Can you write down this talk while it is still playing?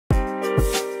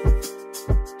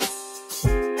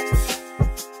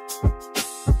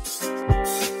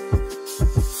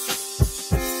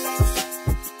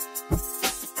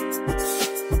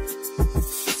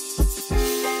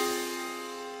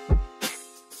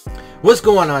What's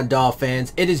going on,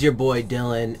 Dolphins? It is your boy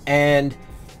Dillon, and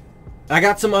I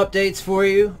got some updates for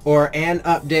you, or an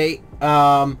update.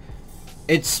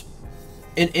 It's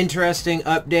an interesting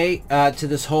update to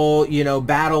this whole,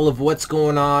 battle of what's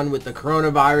going on with the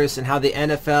coronavirus and how the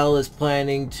NFL is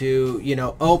planning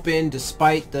to, open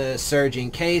despite the surging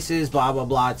cases, blah, blah,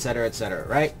 blah, etc.,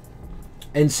 right?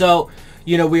 And so,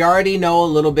 we already know a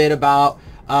little bit about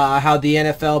how the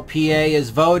NFLPA has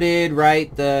voted,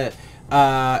 right?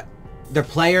 The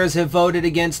players have voted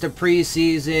against a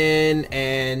preseason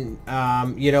and,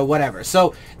 whatever.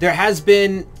 So there has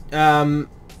been, and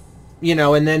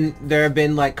then there have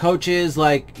been like coaches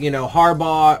like,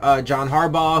 Harbaugh, John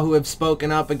Harbaugh, who have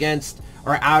spoken up against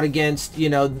or out against,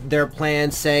 their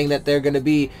plans, saying that they're going to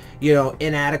be,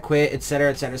 inadequate, etc.,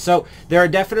 etc. So there are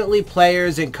definitely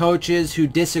players and coaches who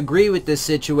disagree with this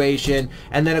situation.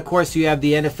 And then, of course, you have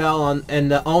the NFL and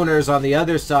the owners on the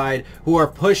other side who are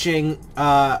pushing,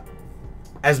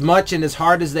 as much and as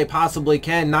hard as they possibly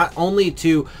can, not only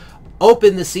to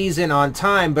open the season on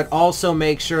time, but also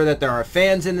make sure that there are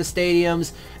fans in the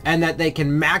stadiums and that they can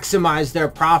maximize their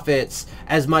profits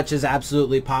as much as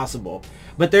absolutely possible.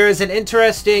 But there is an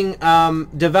interesting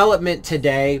development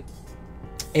today,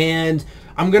 and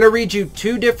I'm going to read you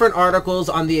two different articles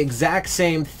on the exact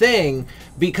same thing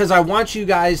because I want you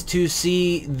guys to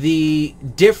see the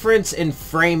difference in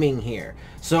framing here.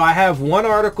 So I have one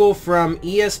article from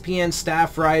ESPN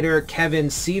staff writer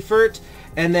Kevin Seifert,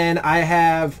 and then I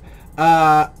have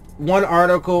one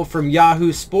article from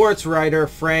Yahoo Sports writer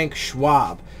Frank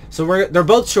Schwab. So they're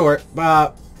both short,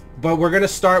 but we're going to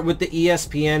start with the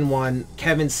ESPN one,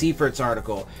 Kevin Seifert's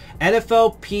article.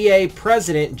 NFLPA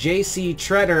President J.C.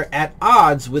 Tretter at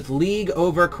odds with league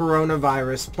over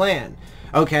coronavirus plan.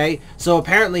 Okay, so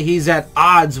apparently he's at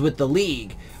odds with the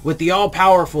league, with the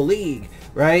all-powerful league.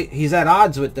 Right? He's at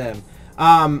odds with them.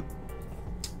 And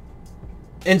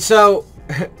so,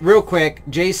 real quick,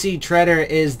 J.C. Tretter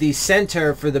is the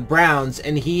center for the Browns,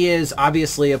 and he is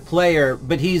obviously a player,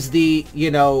 but he's the,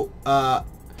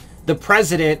 the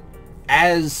president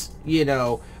as,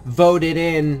 voted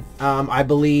in, I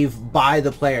believe, by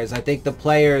the players. I think the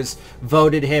players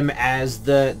voted him as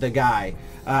the guy.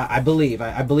 I believe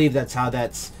that's how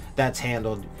that's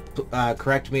handled.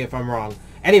 Correct me if I'm wrong.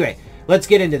 Anyway, let's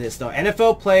get into this, though.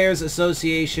 NFL Players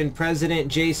Association President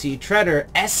J.C. Tretter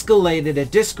escalated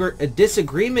a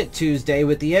disagreement Tuesday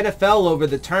with the NFL over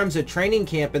the terms of training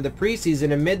camp in the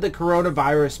preseason amid the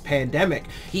coronavirus pandemic.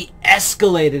 He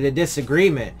escalated a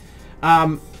disagreement.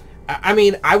 I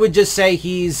mean, I would just say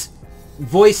he's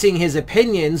voicing his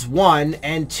opinions, one,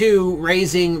 and two,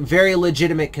 raising very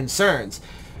legitimate concerns.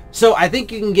 So I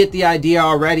think you can get the idea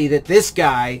already that this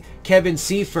guy, Kevin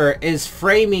Seifert, is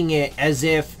framing it as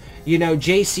if,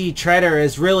 J.C. Tretter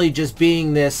is really just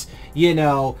being this,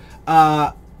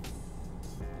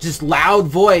 just loud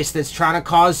voice that's trying to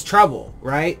cause trouble,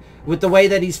 right? With the way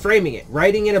that he's framing it,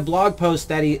 writing in a blog post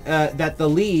that that the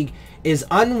league is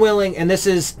unwilling, and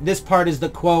this part is the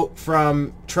quote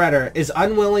from Tretter, is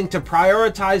unwilling to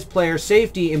prioritize player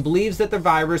safety and believes that the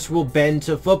virus will bend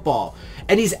to football.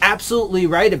 And he's absolutely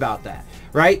right about that,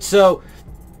 right? So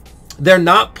they're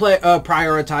not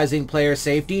prioritizing player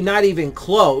safety, not even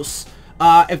close.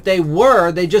 If they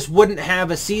were, they just wouldn't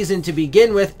have a season to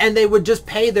begin with, and they would just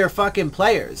pay their fucking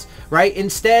players, right?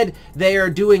 Instead, they are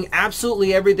doing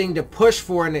absolutely everything to push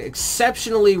for an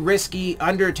exceptionally risky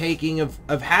undertaking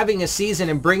of having a season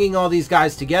and bringing all these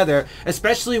guys together,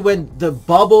 especially when the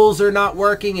bubbles are not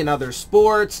working in other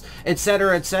sports,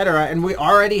 etc., etc. And we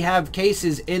already have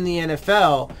cases in the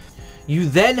NFL. You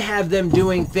then have them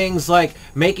doing things like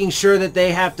making sure that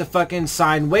they have to fucking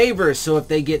sign waivers. So if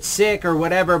they get sick or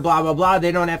whatever, blah, blah, blah,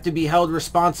 they don't have to be held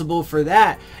responsible for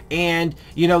that. And,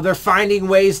 they're finding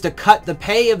ways to cut the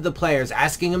pay of the players,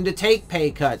 asking them to take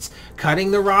pay cuts,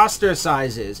 cutting the roster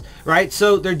sizes, right?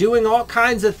 So they're doing all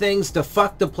kinds of things to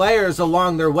fuck the players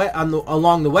along the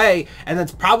way. And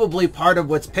that's probably part of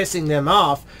what's pissing them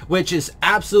off, which is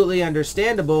absolutely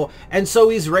understandable. And so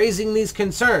he's raising these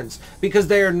concerns because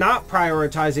they are not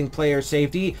prioritizing player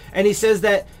safety, and he says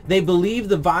that they believe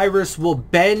the virus will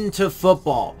bend to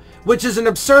football, which is an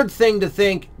absurd thing to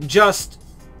think just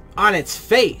on its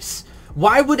face.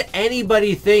 Why would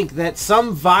anybody think that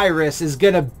some virus is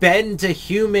gonna bend to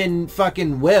human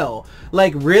fucking will?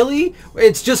 Like, really?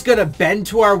 It's just gonna bend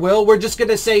to our will? We're just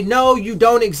gonna say, no, you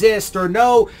don't exist, or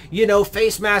no,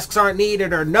 face masks aren't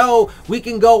needed, or no, we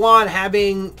can go on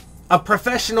having a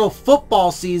professional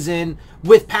football season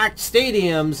with packed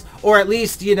stadiums, or at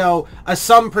least,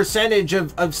 some percentage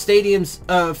of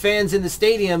stadiums, fans in the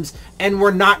stadiums, and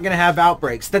we're not going to have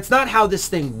outbreaks. That's not how this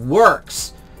thing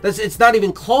works. It's not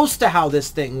even close to how this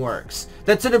thing works.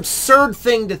 That's an absurd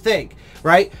thing to think,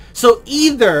 right? So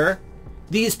either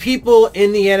these people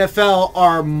in the NFL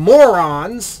are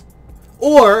morons,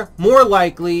 or more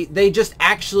likely they just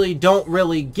actually don't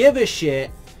really give a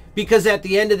shit, because at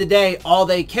the end of the day, all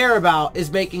they care about is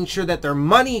making sure that their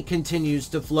money continues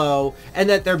to flow and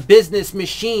that their business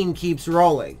machine keeps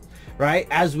rolling, right?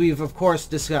 As we've, of course,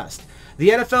 discussed. The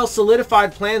NFL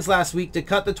solidified plans last week to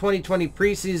cut the 2020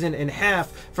 preseason in half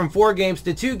from 4 games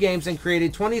to 2 games and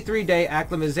created 23-day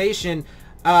acclimatization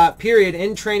period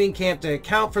in training camp to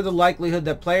account for the likelihood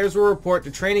that players will report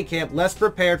to training camp less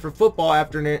prepared for football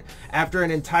after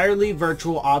an entirely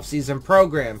virtual offseason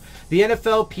program. The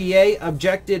NFLPA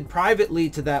objected privately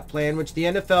to that plan, which the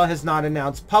NFL has not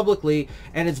announced publicly,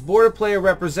 and its board of player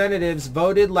representatives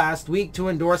voted last week to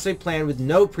endorse a plan with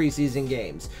no preseason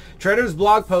games. Tretter's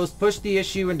blog post pushed the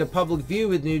issue into public view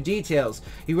with new details.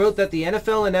 He wrote that the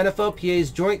NFL and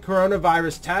NFLPA's joint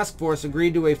coronavirus task force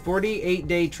agreed to a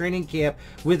 48-day training camp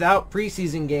without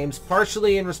preseason games,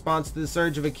 partially in response to the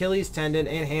surge of Achilles tendon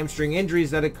and hamstring injuries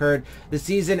that occurred the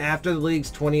season after the league's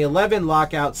 2011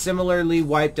 lockout similarly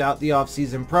wiped out the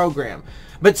offseason program.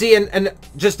 But see, and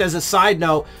just as a side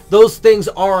note, those things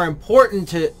are important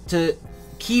to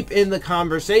keep in the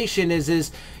conversation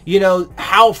is you know,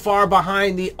 how far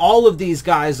behind all of these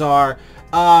guys are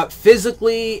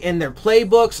physically, in their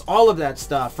playbooks, all of that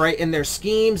stuff, right? In their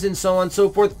schemes and so on and so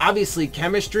forth. Obviously,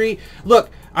 chemistry.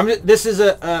 Look, this is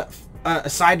a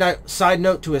side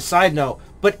note to a side note.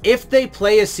 But if they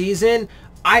play a season,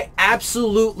 I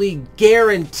absolutely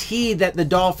guarantee that the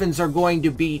Dolphins are going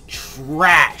to be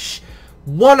trash.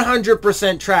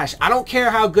 100% trash. I don't care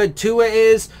how good Tua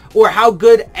is or how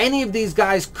good any of these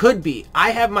guys could be. I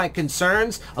have my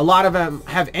concerns. A lot of them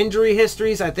have injury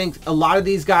histories. I think a lot of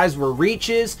these guys were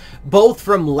reaches, both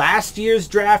from last year's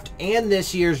draft and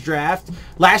this year's draft.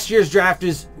 Last year's draft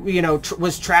is, you know,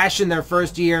 was trash in their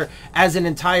first year as an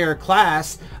entire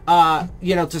class,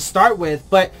 you know, to start with,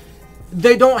 but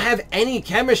they don't have any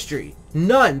chemistry.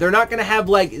 None. They're not going to have,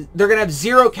 like, they're going to have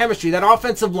zero chemistry. That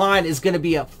offensive line is going to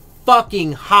be a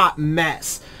fucking hot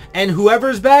mess, and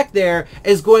whoever's back there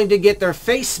is going to get their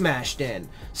face smashed in.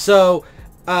 So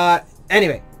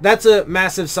anyway, that's a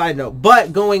massive side note,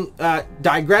 but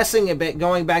digressing a bit,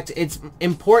 going back to, it's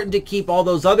important to keep all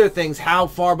those other things, how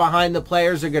far behind the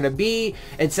players are going to be,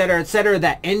 etc.,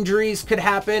 that injuries could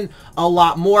happen a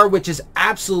lot more, which is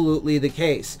absolutely the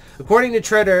case. According to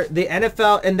Tretter, the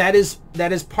NFL, and that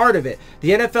is part of it,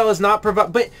 the NFL is not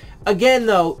provide, but again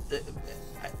though,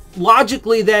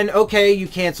 logically then, okay, you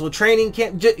cancel training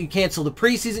camp, you cancel the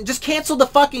preseason, just cancel the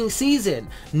fucking season.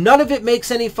 None of it makes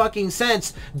any fucking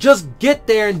sense. Just get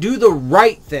there and do the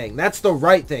right thing. That's the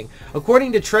right thing.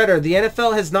 According to Tretter, the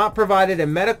NFL has not provided a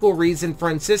medical reason for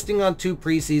insisting on 2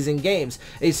 preseason games.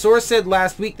 A source said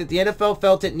last week that the NFL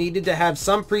felt it needed to have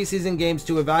some preseason games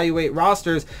to evaluate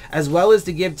rosters, as well as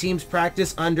to give teams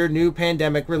practice under new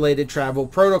pandemic-related travel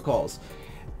protocols.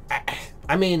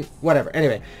 I mean, whatever.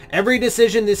 Anyway, every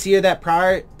decision this year that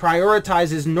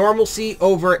prioritizes normalcy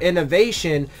over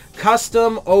innovation,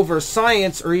 custom over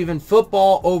science, or even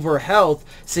football over health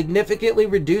significantly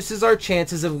reduces our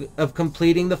chances of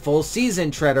completing the full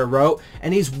season, Tretter wrote.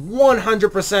 And he's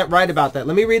 100% right about that.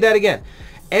 Let me read that again.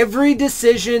 Every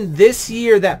decision this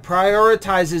year that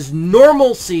prioritizes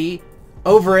normalcy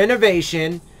over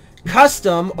innovation,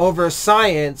 custom over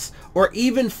science, or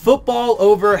even football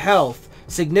over health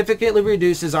significantly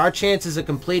reduces our chances of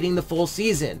completing the full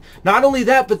season. Not only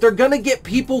that, but they're going to get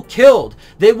people killed.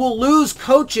 They will lose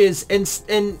coaches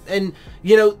and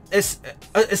you know,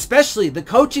 especially the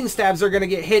coaching staffs are going to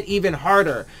get hit even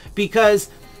harder because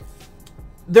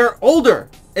they're older,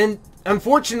 and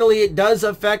unfortunately it does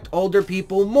affect older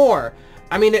people more.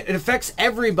 I mean, it affects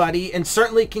everybody and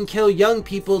certainly can kill young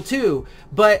people too,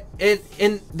 but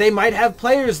they might have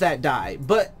players that die.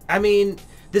 But I mean,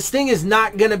 this thing is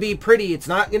not going to be pretty. It's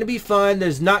not going to be fun.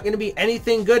 There's not going to be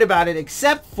anything good about it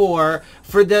except for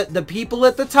the people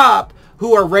at the top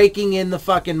who are raking in the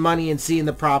fucking money and seeing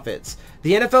the profits.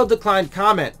 The NFL declined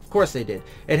comment. Of course they did.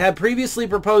 It had previously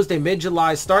proposed a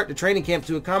mid-July start to training camp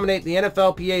to accommodate the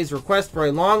NFLPA's request for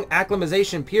a long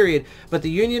acclimatization period, but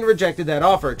the union rejected that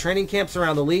offer. Training camps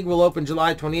around the league will open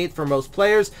July 28th for most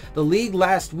players. The league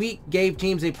last week gave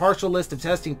teams a partial list of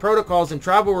testing protocols and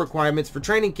travel requirements for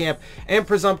training camp and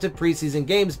presumptive preseason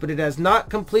games, but it has not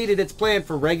completed its plan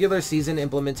for regular season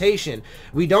implementation.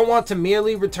 We don't want to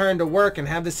merely return to work and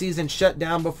have the season shut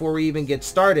down before we even get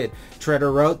started,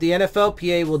 Tretter wrote. The NFLPA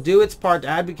NFLPA will do its part to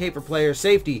advocate for player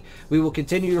safety. We will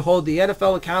continue to hold the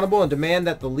NFL accountable and demand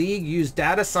that the league use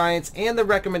data science and the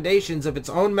recommendations of its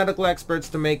own medical experts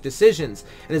to make decisions.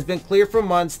 It has been clear for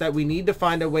months that we need to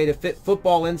find a way to fit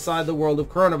football inside the world of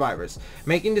coronavirus.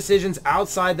 Making decisions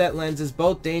outside that lens is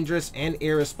both dangerous and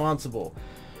irresponsible.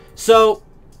 So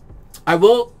I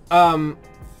will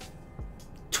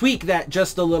tweak that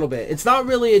just a little bit. It's not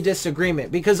really a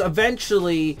disagreement, because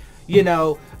eventually, you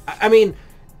know, I mean,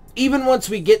 even once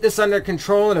we get this under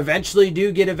control and eventually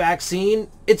do get a vaccine,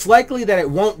 it's likely that it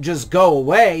won't just go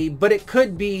away, but it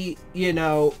could be, you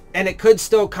know, and it could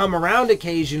still come around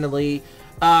occasionally,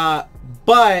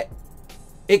 but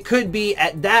it could be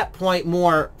at that point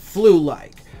more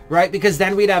flu-like, right? Because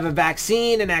then we'd have a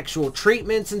vaccine and actual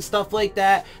treatments and stuff like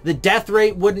that. The death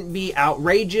rate wouldn't be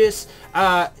outrageous.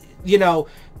 You know,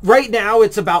 right now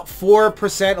it's about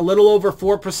 4%, a little over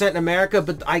 4% in America,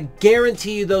 but I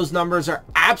guarantee you those numbers are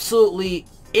absolutely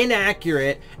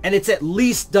inaccurate, and it's at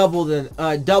least double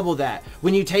that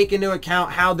when you take into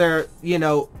account how they're, you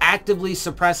know, actively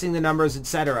suppressing the numbers,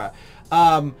 etc.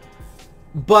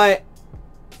 But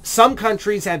some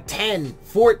countries have 10,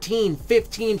 14,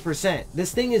 15%.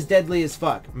 This thing is deadly as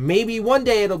fuck. Maybe one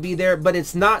day it'll be there, but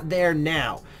it's not there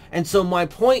now. And so my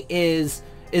point is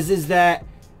that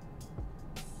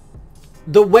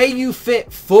the way you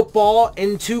fit football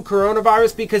into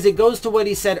coronavirus, because it goes to what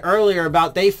he said earlier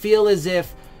about they feel as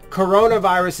if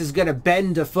coronavirus is going to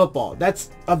bend to football.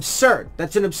 That's absurd.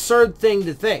 That's an absurd thing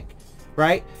to think,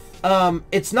 right?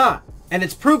 It's not. And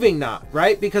it's proving not,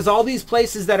 right? Because all these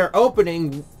places that are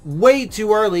opening way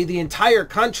too early, the entire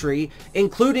country,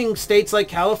 including states like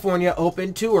California,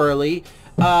 opened too early.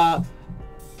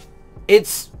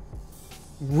 It's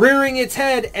rearing its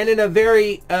head, and in a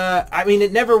very, I mean,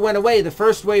 it never went away. The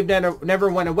first wave never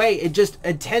went away. It just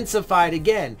intensified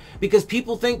again, because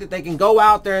people think that they can go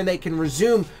out there and they can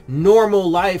resume normal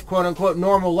life, quote unquote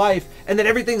normal life, and that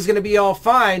everything's going to be all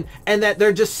fine, and that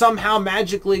they're just somehow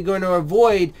magically going to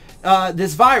avoid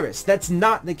this virus. That's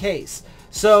not the case.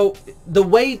 So the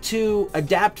way to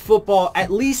adapt football, at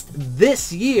least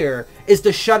this year, is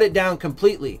to shut it down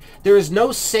completely. There is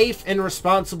no safe and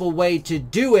responsible way to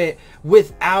do it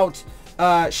without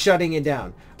shutting it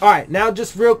down. All right, now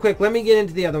just real quick, let me get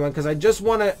into the other one, because I just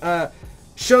want to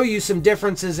show you some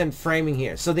differences in framing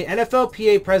here. So the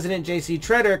NFLPA President J.C.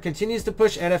 Tretter continues to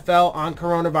push NFL on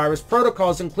coronavirus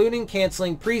protocols, including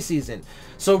canceling preseason.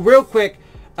 So real quick,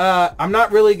 I'm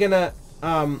not really going to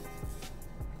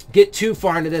get too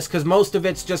far into this, because most of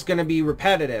it's just going to be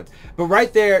repetitive. But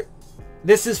right there,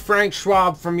 this is Frank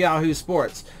Schwab from Yahoo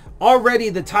Sports. Already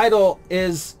the title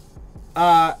is,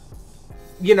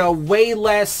 you know, way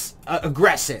less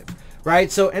aggressive,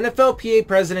 right? So NFLPA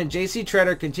President J.C.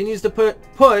 Tretter continues to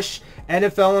push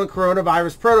NFL on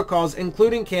coronavirus protocols,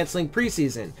 including canceling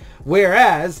preseason.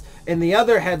 Whereas in the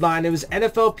other headline, it was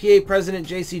NFLPA President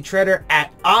J.C. Tretter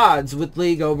at odds with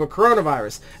league over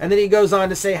coronavirus. And then he goes on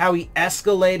to say how he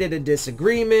escalated a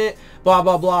disagreement, blah,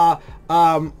 blah,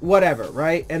 blah, whatever,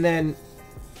 right? And then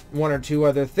one or two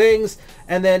other things.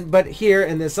 And then, but here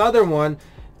in this other one,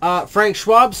 Frank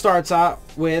Schwab starts out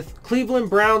with, Cleveland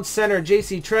Browns center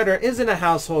J.C. Tretter isn't a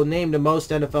household name to most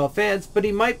NFL fans, but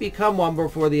he might become one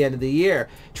before the end of the year.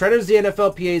 Tretter's the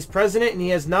NFLPA's president, and he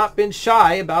has not been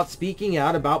shy about speaking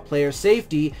out about player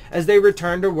safety as they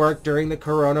return to work during the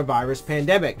coronavirus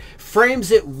pandemic. Frames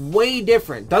it way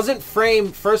different. Doesn't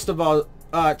frame, first of all,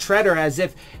 Tretter as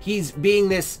if he's being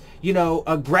this, you know,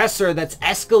 aggressor that's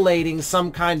escalating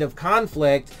some kind of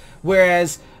conflict,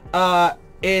 whereas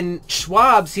in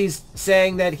Schwab's, he's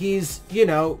saying that he's, you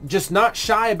know, just not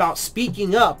shy about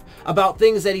speaking up about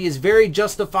things that he is very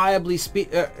justifiably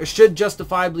should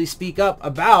justifiably speak up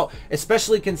about,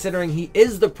 especially considering he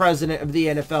is the president of the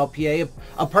NFLPA,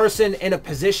 a person in a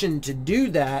position to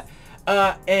do that.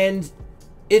 And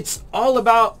it's all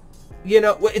about, you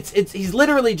know, he's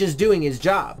literally just doing his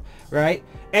job, right?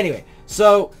 Anyway,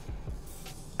 so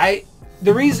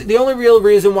the only real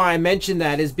reason why I mentioned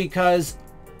that is because,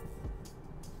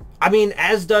 I mean,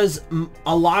 as does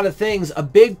a lot of things, a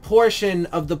big portion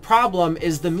of the problem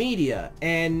is the media.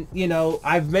 And, you know,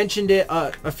 I've mentioned it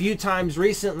a few times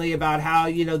recently about how,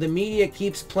 you know, the media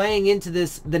keeps playing into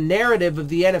the narrative of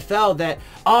the NFL that,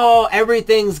 oh,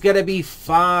 everything's going to be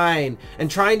fine, and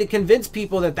trying to convince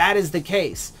people that that is the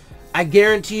case. I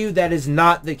guarantee you that is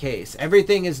not the case.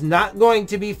 Everything is not going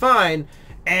to be fine.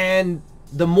 And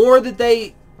the more that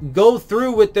they go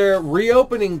through with their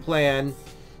reopening plan,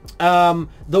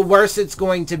 the worse it's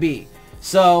going to be.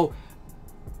 So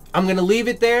I'm going to leave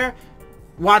it there.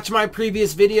 Watch my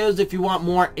previous videos if you want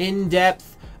more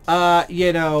in-depth,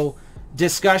 you know,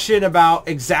 discussion about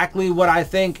exactly what I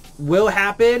think will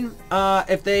happen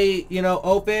if they, you know,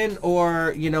 open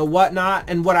or, you know, whatnot,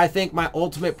 and what I think my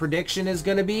ultimate prediction is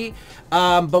going to be.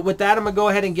 But with that, I'm going to go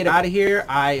ahead and get out of here.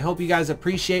 I hope you guys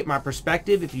appreciate my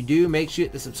perspective. If you do, make sure you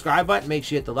hit the subscribe button, make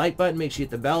sure you hit the like button, make sure you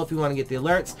hit the bell if you want to get the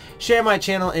alerts. Share my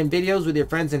channel and videos with your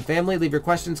friends and family. Leave your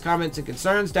questions, comments, and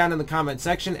concerns down in the comment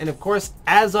section. And of course,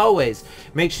 as always,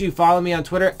 make sure you follow me on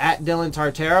Twitter at Dillon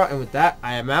Tartaro. And with that,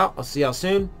 I am out. I'll see y'all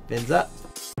soon. Fins up.